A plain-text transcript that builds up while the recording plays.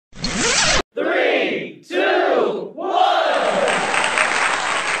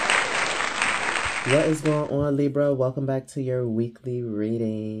What is going on, Libra? Welcome back to your weekly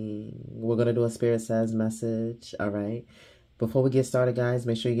reading. We're going to do a Spirit Says message, all right? Before we get started, guys,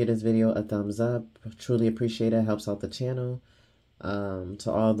 make sure you give this video a thumbs up. Truly appreciate it. Helps out the channel.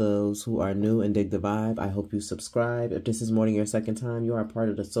 To all those who are new and dig the vibe, I hope you subscribe. If this is more than your second time, you are a part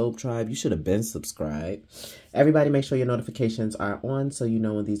of the Soap Tribe. You should have been subscribed. Everybody, make sure your notifications are on so you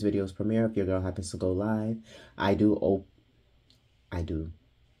know when these videos premiere. If your girl happens to go live, I do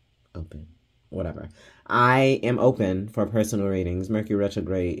open. Whatever. I am open for personal readings. Mercury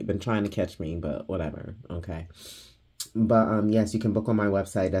retrograde. Been trying to catch me, but whatever. Okay. But yes, you can book on my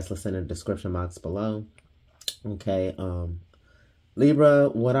website. That's listed in the description box below. Okay.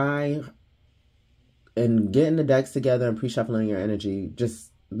 Libra, and getting the decks together and pre-shuffling your energy,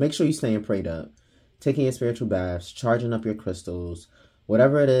 just make sure you staying prayed up. Taking your spiritual baths, charging up your crystals,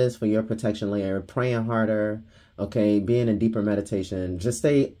 whatever it is for your protection layer, praying harder, okay, being in deeper meditation. Just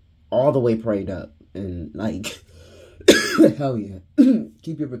stay all the way prayed up and like hell yeah.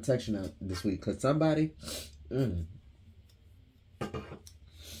 Keep your protection up this week, because somebody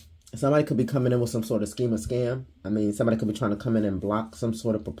could be coming in with some sort of scheme or scam. I mean, somebody could be trying to come in and block some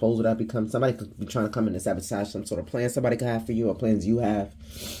sort of proposal that becomes. Somebody could be trying to come in and sabotage some sort of plan somebody could have for you or plans you have.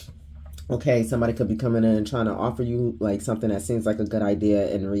 Okay, somebody could be coming in and trying to offer you like something that seems like a good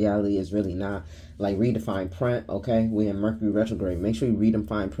idea and in reality is really not. Like read the fine print, okay? We in Mercury retrograde. Make sure you read them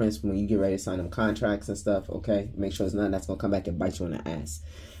fine prints when you get ready to sign them contracts and stuff, okay? Make sure it's nothing that's going to come back and bite you in the ass.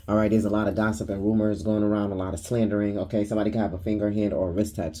 All right, there's a lot of gossip and rumors going around, a lot of slandering, okay? Somebody could have a finger, hand, or a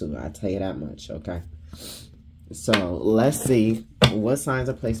wrist tattoo. I tell you that much, okay? So let's see what signs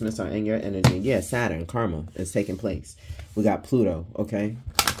or placements are in your energy. Yeah, Saturn, karma is taking place. We got Pluto, okay?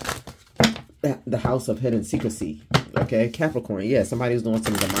 The house of hidden secrecy, okay? Capricorn, yeah, somebody's doing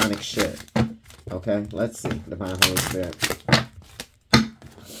some demonic shit. Okay, let's see. Divine Holy Spirit.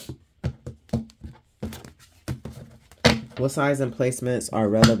 What signs and placements are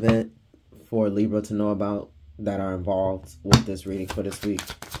relevant for Libra to know about that are involved with this reading for this week?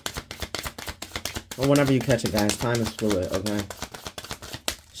 Or whenever you catch it, guys. Time is fluid, okay?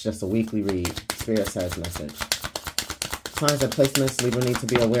 It's just a weekly read. Spirit Says message. Signs and placements Libra need to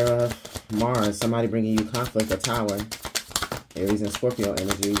be aware of. Mars, somebody bringing you conflict or tower. Aries and Scorpio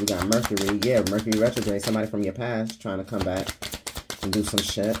energy. We got Mercury. Yeah, Mercury retrograde. Somebody from your past trying to come back and do some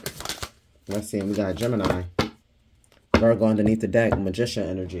shit. Let's see. We got Gemini. Virgo underneath the deck. Magician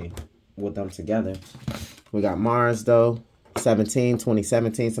energy with them together. We got Mars, though. 2017.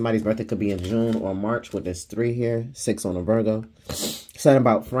 Somebody's birthday could be in June or March with this 3 here. 6 on a Virgo. Something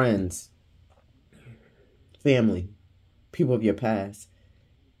about friends. Family. People of your past.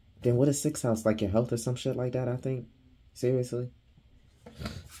 Then what is 6th house? Like your health or some shit like that, I think. Seriously?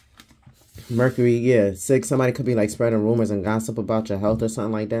 Mercury, yeah. 6, somebody could be like spreading rumors and gossip about your health or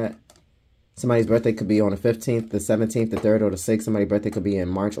something like that. Somebody's birthday could be on the 15th, the 17th, the 3rd, or the 6th. Somebody's birthday could be in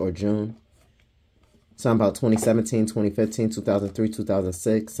March or June. Something about 2017, 2015, 2003,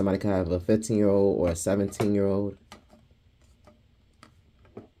 2006. Somebody could have a 15-year-old or a 17-year-old.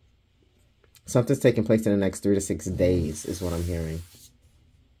 Something's taking place in the next 3 to 6 days is what I'm hearing.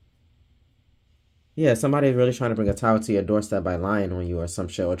 Yeah, somebody's really trying to bring a tower to your doorstep by lying on you or some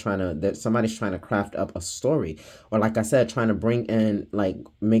shit. Or somebody's trying to craft up a story. Or like I said, trying to bring in, like,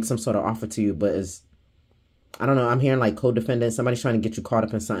 make some sort of offer to you. But it's, I don't know, I'm hearing like co-defendant. Somebody's trying to get you caught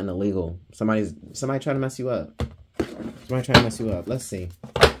up in something illegal. Somebody trying to mess you up. Somebody trying to mess you up. Let's see.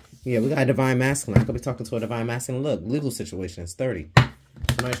 Yeah, we got a divine masculine. I could be talking to a divine masculine. Look, legal situations, 30.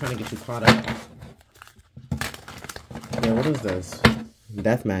 Somebody trying to get you caught up. Yeah, what is this?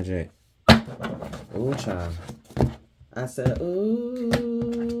 Death magic. Ooh, child. I said,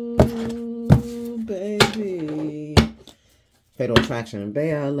 ooh, baby. Fatal attraction.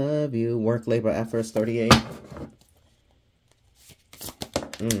 Babe, I love you. Work, labor, efforts, 38.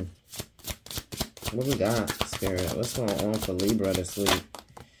 What we got, Spirit? What's going on for Libra this week?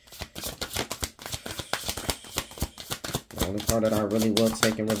 The only card that I really will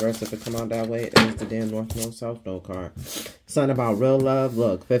take in reverse if it come out that way is the damn North Node, South Node card. Something about real love.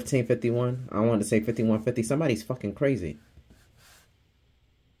 Look, 1551. I wanted to say 5150. Somebody's fucking crazy.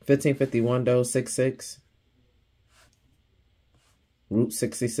 1551 though, 66. Route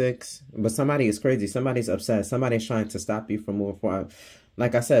 66. But somebody is crazy. Somebody's upset. Somebody's trying to stop you from moving forward.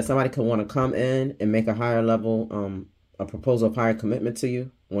 Like I said, somebody could want to come in and make a higher level, a proposal of higher commitment to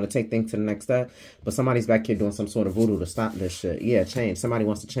you. Want to take things to the next step. But somebody's back here doing some sort of voodoo to stop this shit. Yeah, change. Somebody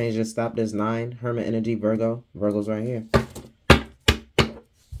wants to change this, stop this. 9, Hermit energy, Virgo. Virgo's right here.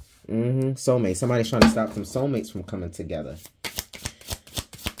 Soulmate. Somebody's trying to stop some soulmates from coming together.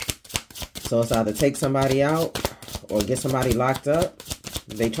 So it's either take somebody out or get somebody locked up.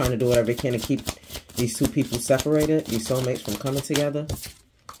 They trying to do whatever they can to keep These two people separated. These soulmates from coming together.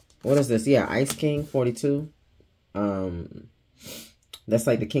 What is this? Yeah, Ice King, 42. That's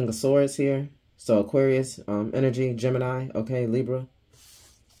like the King of Swords here. So Aquarius, energy, Gemini, okay, Libra.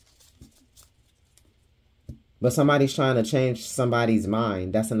 But somebody's trying to change somebody's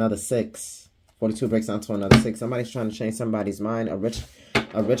mind. That's another 6. 42 breaks down to another 6. Somebody's trying to change somebody's mind. A rich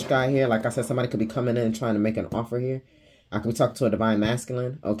guy here. Like I said, somebody could be coming in and trying to make an offer here. I could be talking to a divine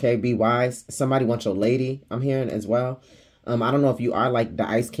masculine. Okay, be wise. Somebody wants your lady, I'm hearing as well. I don't know if you are like the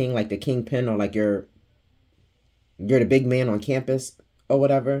Ice King, like the Kingpin, or like you're the big man on campus or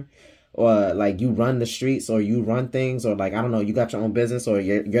whatever. Or like you run the streets, or you run things, or like, I don't know, you got your own business, or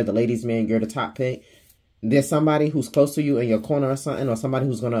you're the ladies' man, you're the top pick. There's somebody who's close to you in your corner or something, or somebody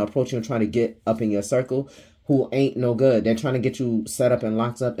who's going to approach you and try to get up in your circle who ain't no good. They're trying to get you set up and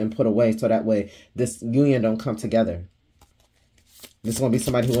locked up and put away so that way this union don't come together. This is going to be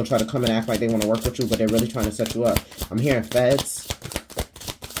somebody who will try to come and act like they want to work with you, but they're really trying to set you up. I'm hearing feds.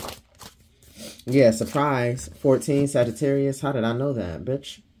 Yeah, surprise. 14, Sagittarius. How did I know that,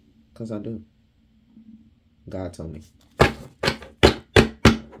 bitch? Because I do. God told me.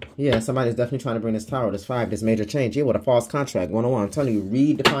 Yeah, somebody's definitely trying to bring this tower, this 5, this major change. Yeah, with a false contract, 101. I'm telling you,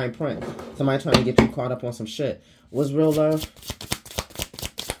 read the fine print. Somebody trying to get you caught up on some shit. What's real love?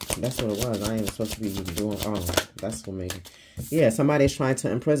 That's what it was. I ain't supposed to be doing... Oh, that's what made it. Yeah, somebody's trying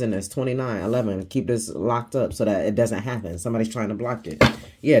to imprison this. 29, 11. Keep this locked up so that it doesn't happen. Somebody's trying to block it.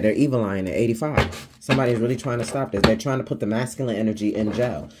 Yeah, they're evil eyeing at 85. Somebody's really trying to stop this. They're trying to put the masculine energy in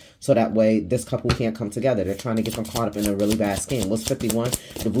jail. So that way, this couple can't come together. They're trying to get them caught up in a really bad scheme. What's 51?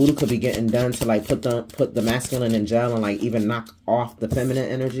 The voodoo could be getting done to like put the masculine in jail and like even knock off the feminine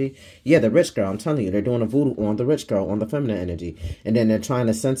energy. Yeah, the rich girl. I'm telling you, they're doing a voodoo on the rich girl, on the feminine energy. And then they're trying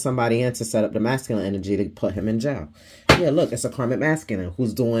to send somebody in to set up the masculine energy to put him in jail. Yeah, look, it's a karmic masculine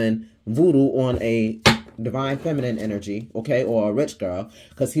who's doing voodoo on a divine feminine energy, okay, or a rich girl,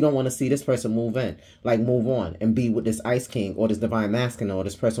 because he don't want to see this person move in, like move on and be with this Ice King or this divine masculine or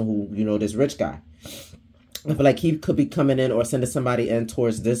this person who, you know, this rich guy. I feel like he could be coming in or sending somebody in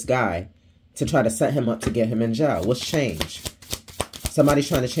towards this guy to try to set him up to get him in jail. What's change? Somebody's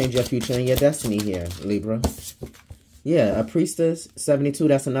trying to change your future and your destiny here, Libra. Yeah, a priestess, 72,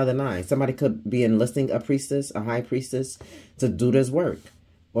 that's another 9. Somebody could be enlisting a priestess, a high priestess, to do this work.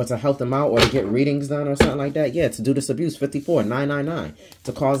 Or to help them out, or to get readings done, or something like that. Yeah, to do this abuse, 54, 999.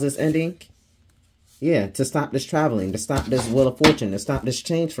 To cause this ending. Yeah, to stop this traveling, to stop this wheel of fortune, to stop this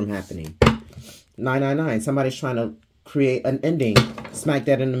change from happening. 999, somebody's trying to create an ending. Smack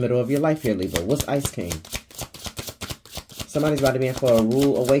that in the middle of your life here, Libra. What's Ice King? Somebody's about to be in for a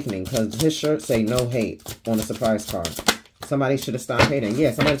rude awakening, because his shirt say no hate on the surprise card. Somebody should have stopped hating.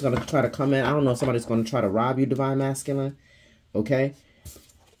 Yeah, somebody's going to try to come in. I don't know if somebody's going to try to rob you, divine masculine. Okay?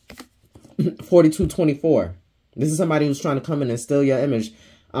 4224. This is somebody who's trying to come in and steal your image.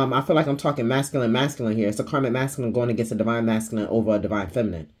 I feel like I'm talking masculine here. It's a karmic masculine going against a divine masculine over a divine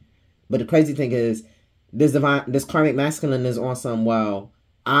feminine. But the crazy thing is, this karmic masculine is on some, well,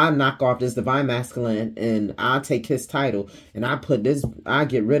 I knock off this divine masculine and I take his title and I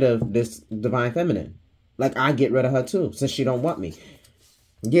get rid of this divine feminine. Like, I get rid of her too, since she don't want me.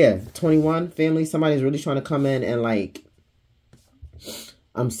 Yeah, 21, family. Somebody's really trying to come in and like...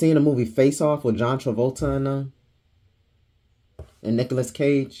 I'm seeing a movie Face Off with John Travolta and Nicolas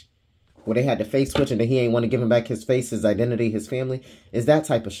Cage, where they had the face switch and then he ain't want to give him back his face, his identity, his family. Is that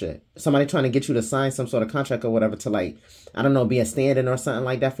type of shit. Somebody trying to get you to sign some sort of contract or whatever to like, I don't know, be a stand-in or something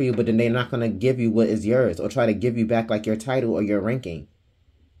like that for you, but then they're not going to give you what is yours or try to give you back like your title or your ranking.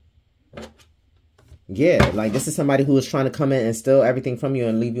 Yeah, like this is somebody who is trying to come in and steal everything from you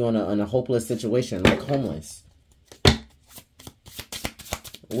and leave you in a hopeless situation, like homeless.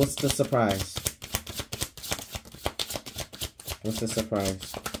 What's the surprise? What's the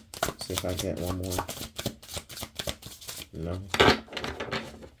surprise? Let's see if I get one more. No.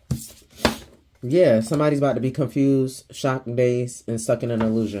 Yeah, somebody's about to be confused, shocked, dazed, and stuck in an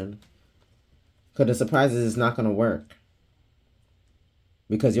illusion. Because the surprises is not going to work.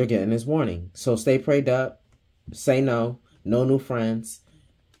 Because you're getting this warning. So stay prayed up. Say no. No new friends.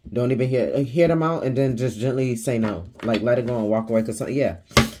 Don't even hear them out and then just gently say no. Like, let it go and walk away. Because, yeah,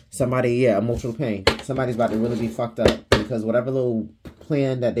 somebody, yeah, emotional pain. Somebody's about to really be fucked up. Because whatever little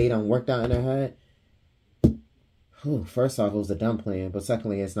plan that they done worked out in their head, whew, first off, it was a dumb plan. But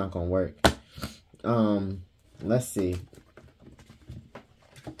secondly, it's not going to work. Let's see.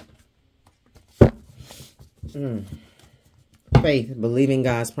 Faith, believing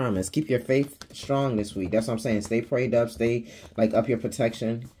God's promise. Keep your faith strong this week. That's what I'm saying. Stay prayed up. Stay, like, up your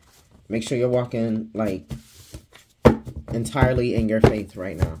protection. Make sure you're walking, like, entirely in your faith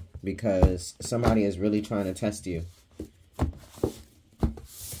right now. because somebody is really trying to test you.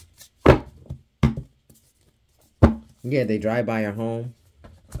 Yeah, they drive by your home.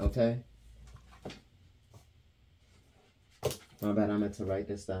 Okay. My bad, I meant to write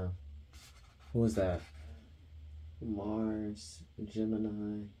this down. Who is that? Mars,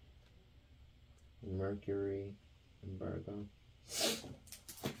 Gemini, Mercury, and Virgo.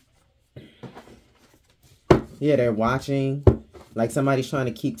 Yeah, they're watching. Like somebody's trying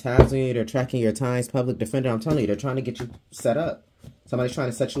to keep tabs on you. They're tracking your times. Public defender, I'm telling you, they're trying to get you set up. Somebody's trying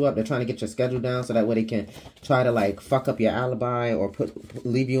to set you up. They're trying to get your schedule down so that way they can try to like fuck up your alibi or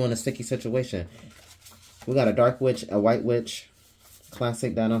leave you in a sticky situation. We got a dark witch, a white witch.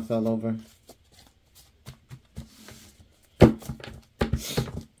 Classic that I fell over.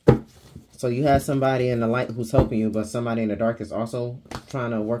 So you have somebody in the light who's helping you, but somebody in the dark is also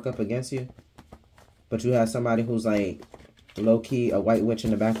trying to work up against you. But you have somebody who's like low-key, a white witch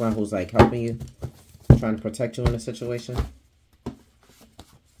in the background who's like helping you, trying to protect you in a situation.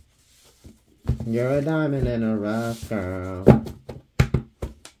 You're a diamond in a rough, girl.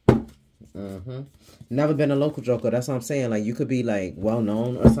 Never been a local joker. That's what I'm saying. Like, you could be, like,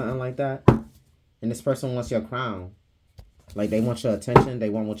 well-known or something like that. And this person wants your crown. Like, they want your attention. They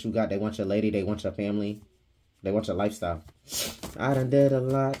want what you got. They want your lady. They want your family. They want your lifestyle. I done did a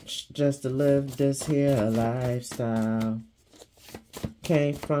lot just to live this here lifestyle.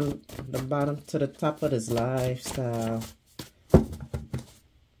 Came from the bottom to the top of this lifestyle.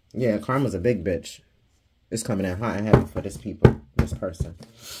 Yeah, karma's a big bitch. It's coming in hot and heavy for this person.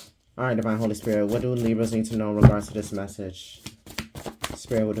 All right, Divine Holy Spirit, what do Libras need to know in regards to this message?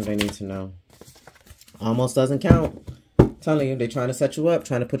 Spirit, what do they need to know? Almost doesn't count. I'm telling you, they're trying to set you up,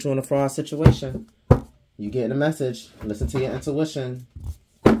 trying to put you in a fraud situation. You get the message. Listen to your intuition.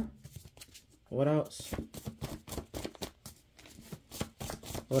 What else?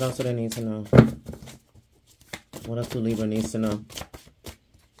 What else do they need to know? What else do Libra needs to know?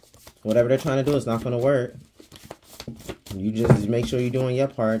 Whatever they're trying to do is not going to work. You just make sure you're doing your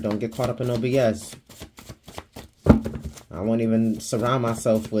part. Don't get caught up in no BS. I won't even surround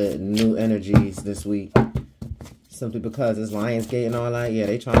myself with new energies this week. Simply because it's Lionsgate and all that. Yeah,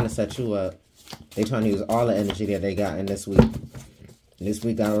 they trying to set you up. They trying to use all the energy that they got in this week. This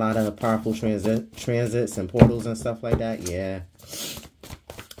week got a lot of powerful transits and portals and stuff like that. Yeah.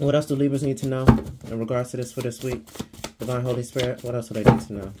 What else do Libras need to know in regards to this for this week? Divine Holy Spirit, what else do they need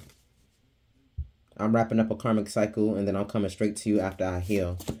to know? I'm wrapping up a karmic cycle, and then I'm coming straight to you after I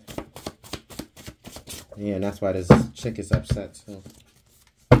heal. Yeah, and that's why this chick is upset, too.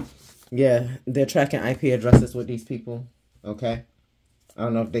 Yeah, they're tracking IP addresses with these people, okay? I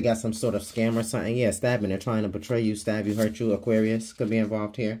don't know if they got some sort of scam or something. Yeah, stabbing. They're trying to betray you, stab you, hurt you. Aquarius could be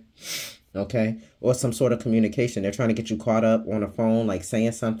involved here, okay? Or some sort of communication. They're trying to get you caught up on a phone, like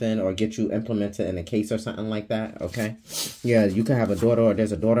saying something, or get you implemented in a case or something like that, okay? Yeah, you can have a daughter, or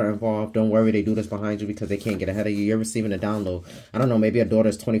there's a daughter involved. Don't worry, they do this behind you because they can't get ahead of you. You're receiving a download. I don't know, maybe a daughter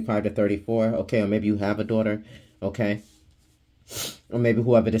is 25 to 34, okay? Or maybe you have a daughter, okay? Or maybe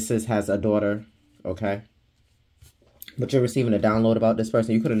whoever this is has a daughter, okay? But you're receiving a download about this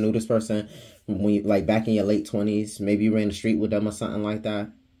person. You could have knew this person when you, like back in your late 20s. Maybe you ran the street with them or something like that.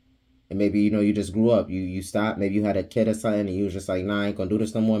 And maybe, you know, you just grew up. You stopped. Maybe you had a kid or something and you was just like, nah, I ain't gonna do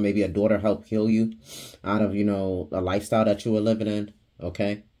this no more. Maybe a daughter helped heal you out of, you know, a lifestyle that you were living in.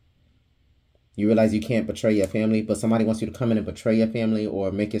 Okay? You realize you can't betray your family, but somebody wants you to come in and betray your family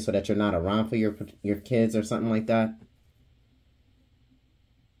or make it so that you're not around for your kids or something like that.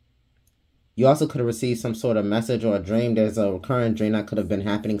 You also could have received some sort of message or a dream. There's a recurrent dream that could have been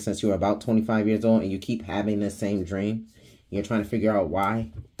happening since you were about 25 years old, and you keep having the same dream. You're trying to figure out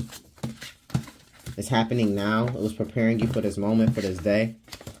why. It's happening now. It was preparing you for this moment, for this day.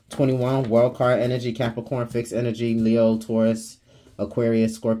 21, World Card Energy, Capricorn, Fixed Energy, Leo, Taurus,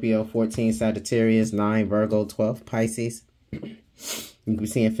 Aquarius, Scorpio, 14, Sagittarius, 9, Virgo, 12, Pisces. You can be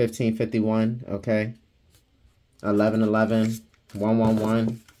seeing 15, 51, okay? 11, 11,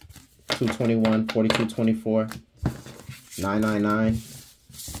 111. 221, 4224, 999.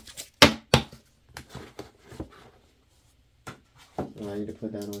 I need to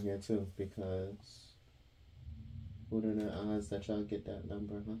put that on here too, because what are the odds that y'all get that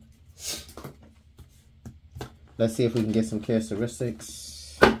number, huh? Let's see if we can get some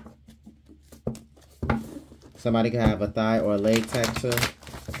characteristics. Somebody can have a thigh or a leg tattoo.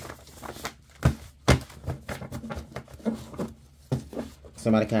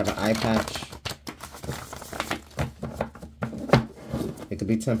 Somebody can have an eye patch. It could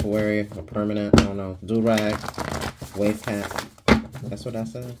be temporary or permanent. I don't know. Do-rag, wave cap. That's what I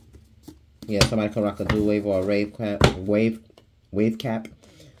said. Yeah, somebody could rock a do-wave or a wave cap.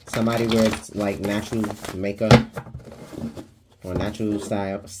 Somebody wears like natural makeup or natural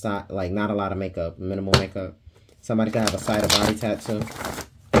style, like not a lot of makeup, minimal makeup. Somebody could have a side of body tattoo.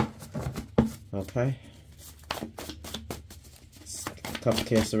 Okay. A couple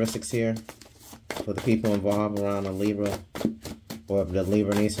characteristics here for the people involved around a Libra. Or if the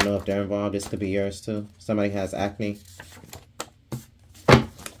Libra needs to know if they're involved, this could be yours too. Somebody has acne.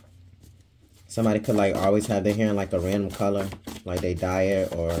 Somebody could like always have their hair in like a random color. Like they dye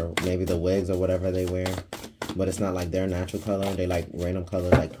it, or maybe the wigs or whatever they wear. But it's not like their natural color. They like random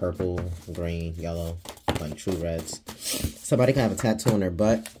colors like purple, green, yellow, like true reds. Somebody can have a tattoo on their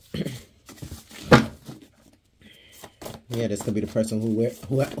butt. Yeah, this could be the person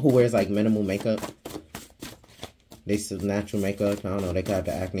who wears like minimal makeup. They still natural makeup. I don't know. They could have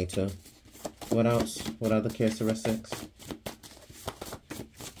the acne too. What else? What other characteristics?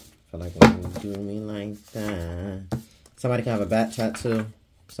 I feel like when you do me like that. Somebody can have a bat tattoo.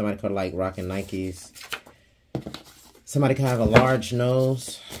 Somebody could like rocking Nikes. Somebody can have a large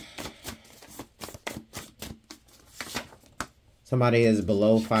nose. Somebody is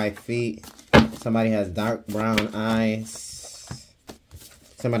below 5 feet. Somebody has dark brown eyes.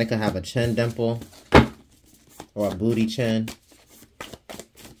 Somebody could have a chin dimple or a booty chin.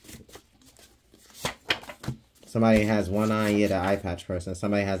 Somebody has one eye, yeah, the eye patch person.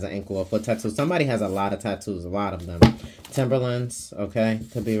 Somebody has an ankle or foot tattoo. Somebody has a lot of tattoos, a lot of them. Timberlands, okay,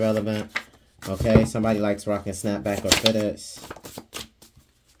 could be relevant. Okay, somebody likes rocking snapback or fitteds.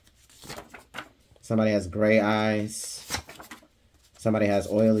 Somebody has gray eyes. Somebody has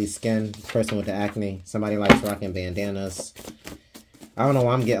oily skin, person with the acne. Somebody likes rocking bandanas. I don't know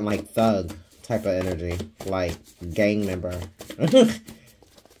why I'm getting like thug type of energy, like gang member. I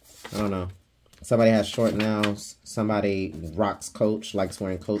don't know. Somebody has short nails. Somebody rocks Coach, likes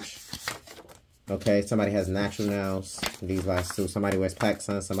wearing Coach. Okay, somebody has natural nails. These last two. Somebody wears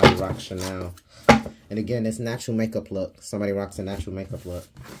PacSun. Somebody rocks Chanel. And again, this natural makeup look. Somebody rocks a natural makeup look.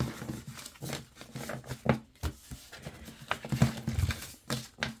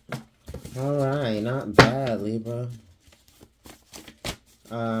 Alright, not bad, Libra.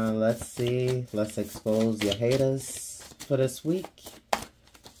 Let's see. Let's expose your haters for this week.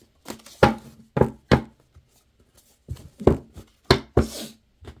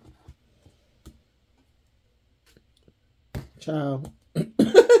 Ciao.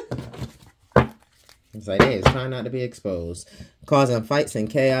 It's like, hey, it's trying not to be exposed. Causing fights and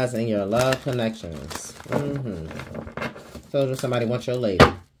chaos in your love connections. Told you somebody wants your lady.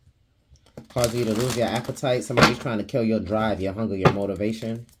 Cause you to lose your appetite. Somebody's trying to kill your drive, your hunger, your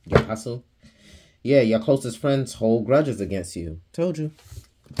motivation, your hustle. Yeah, your closest friends hold grudges against you. Told you.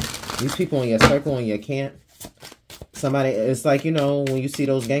 These people in your circle, in your camp. Somebody, it's like, you know, when you see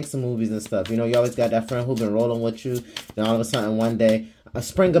those gangster movies and stuff, you know, you always got that friend who been rolling with you. Then all of a sudden one day,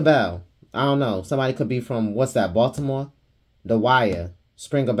 spring a bell. I don't know. Somebody could be from, what's that, Baltimore? The Wire.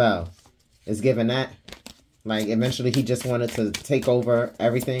 Spring a bell. It's given that. Like, eventually he just wanted to take over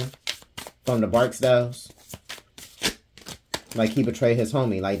everything from the Barksdales. Like, he betrayed his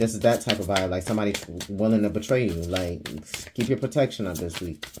homie. Like, this is that type of vibe. Like, somebody willing to betray you. Like, keep your protection up this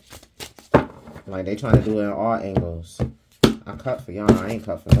week. Like, they trying to do it in all angles. I cut for y'all. I ain't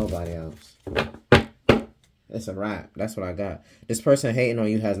cut for nobody else. It's a wrap. That's what I got. This person hating on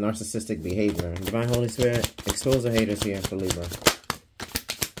you has narcissistic behavior. Divine Holy Spirit, expose the haters here for Libra.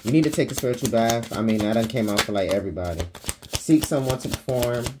 You need to take a spiritual bath. I mean, that done came out for, like, everybody. Seek someone to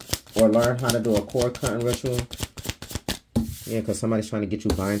perform or learn how to do a cord cutting ritual. Yeah, because somebody's trying to get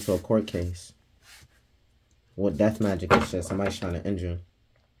you bind to a court case. With death magic and shit. Somebody's trying to injure you.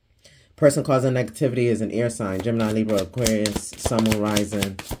 Person causing negativity is an air sign. Gemini, Libra, Aquarius, Sun, Moon,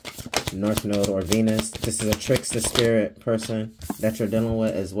 Rising, North Node, or Venus. This is a trickster spirit person that you're dealing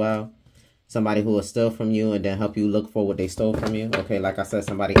with as well. Somebody who will steal from you and then help you look for what they stole from you. Okay, like I said,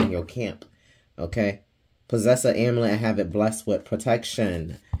 somebody in your camp. Okay. Possess an amulet and have it blessed with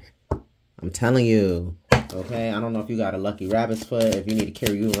protection. I'm telling you. Okay, I don't know if you got a lucky rabbit's foot, if you need to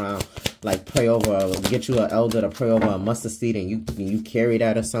carry you around, like pray over, get you an elder to pray over a mustard seed and you carry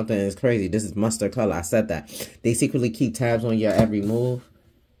that or something. It's crazy. This is mustard color. I said that. They secretly keep tabs on your every move.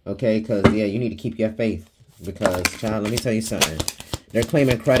 Okay, because, yeah, you need to keep your faith. Because, child, let me tell you something. They're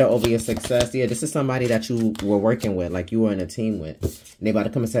claiming credit over your success. Yeah, this is somebody that you were working with, like you were in a team with. And they about to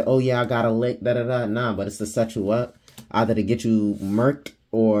come and say, oh, yeah, I got a lick, da-da-da. Nah, but it's to set you up. Either to get you murked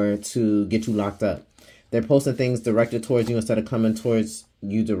or to get you locked up. They're posting things directed towards you instead of coming towards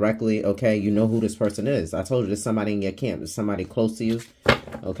you directly. Okay, you know who this person is. I told you, there's somebody in your camp. There's somebody close to you.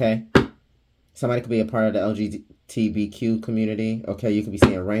 Okay. Somebody could be a part of the LGBTQ community. Okay, you could be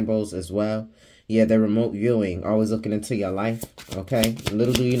seeing rainbows as well. Yeah, they're remote viewing, always looking into your life. Okay,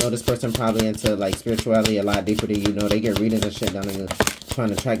 little do you know, this person probably into like spirituality a lot deeper than you know. They get readings and shit down in trying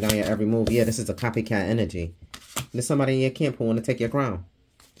to track down your every move. Yeah, this is a copycat energy. There's somebody in your camp who want to take your crown.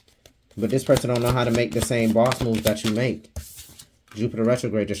 But this person don't know how to make the same boss moves that you make. Jupiter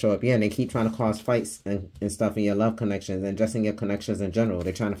retrograde to show up. Yeah, and they keep trying to cause fights and stuff in your love connections and just in your connections in general.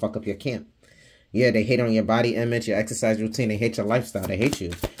 They're trying to fuck up your camp. Yeah, they hate on your body image, your exercise routine. They hate your lifestyle. They hate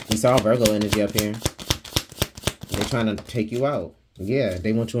you. We saw Virgo energy up here. They're trying to take you out. Yeah,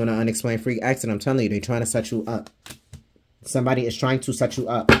 they want you in an unexplained freak accident. I'm telling you, they're trying to set you up. Somebody is trying to set you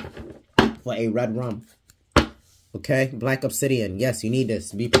up for a red rum. Okay? Black obsidian. Yes, you need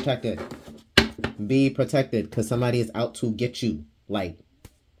this. Be protected. Be protected, because somebody is out to get you. Like,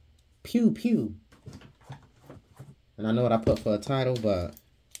 pew, pew. And I know what I put for a title, but...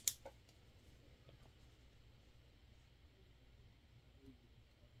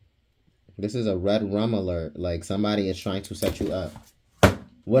 this is a red rum alert. Like, somebody is trying to set you up.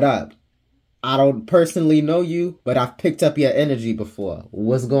 What up? I don't personally know you, but I've picked up your energy before.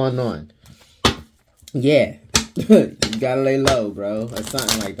 What's going on? Yeah. You gotta lay low, bro. Or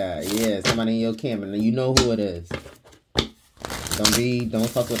something like that. Yeah, somebody in your camp, and you know who it is. Don't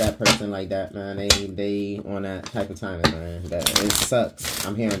fuck with that person like that, man. They on that type of timing, man. It sucks.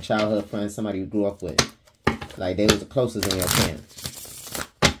 I'm hearing childhood friends, somebody you grew up with. Like, they was the closest in your camp.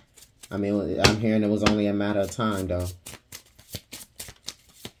 I mean, I'm hearing it was only a matter of time, though.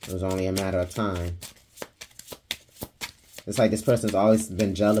 It was only a matter of time. It's like this person's always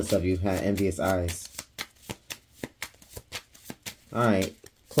been jealous of you, had envious eyes. Alright,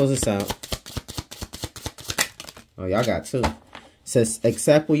 close this out. Oh, y'all got two. It says,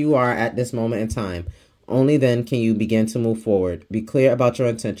 accept where you are at this moment in time. Only then can you begin to move forward. Be clear about your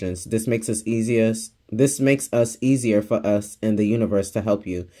intentions. This makes us easier for us in the universe to help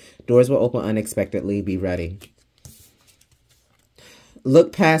you. Doors will open unexpectedly. Be ready.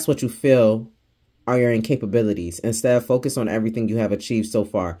 Look past what you feel are your incapabilities. Instead, focus on everything you have achieved so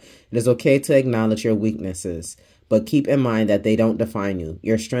far. It is okay to acknowledge your weaknesses, but keep in mind that they don't define you.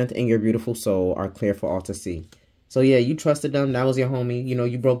 Your strength and your beautiful soul are clear for all to see. So yeah, you trusted them. That was your homie. You know,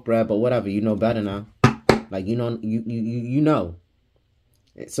 you broke bread, but whatever. You know better now. Like, you know, you know.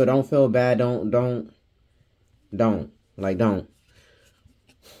 So don't feel bad. Don't.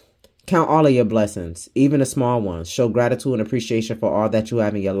 Count all of your blessings, even the small ones. Show gratitude and appreciation for all that you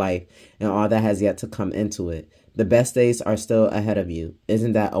have in your life and all that has yet to come into it. The best days are still ahead of you.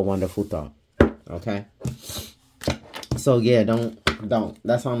 Isn't that a wonderful thought? Okay. So yeah, don't.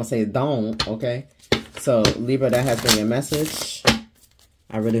 That's all I'm gonna say. Don't. Okay. So Libra, that has been your message.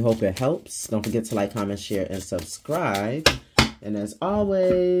 I really hope it helps. Don't forget to like, comment, share, and subscribe. And as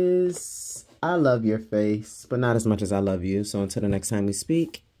always, I love your face, but not as much as I love you. So until the next time we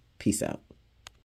speak, peace out.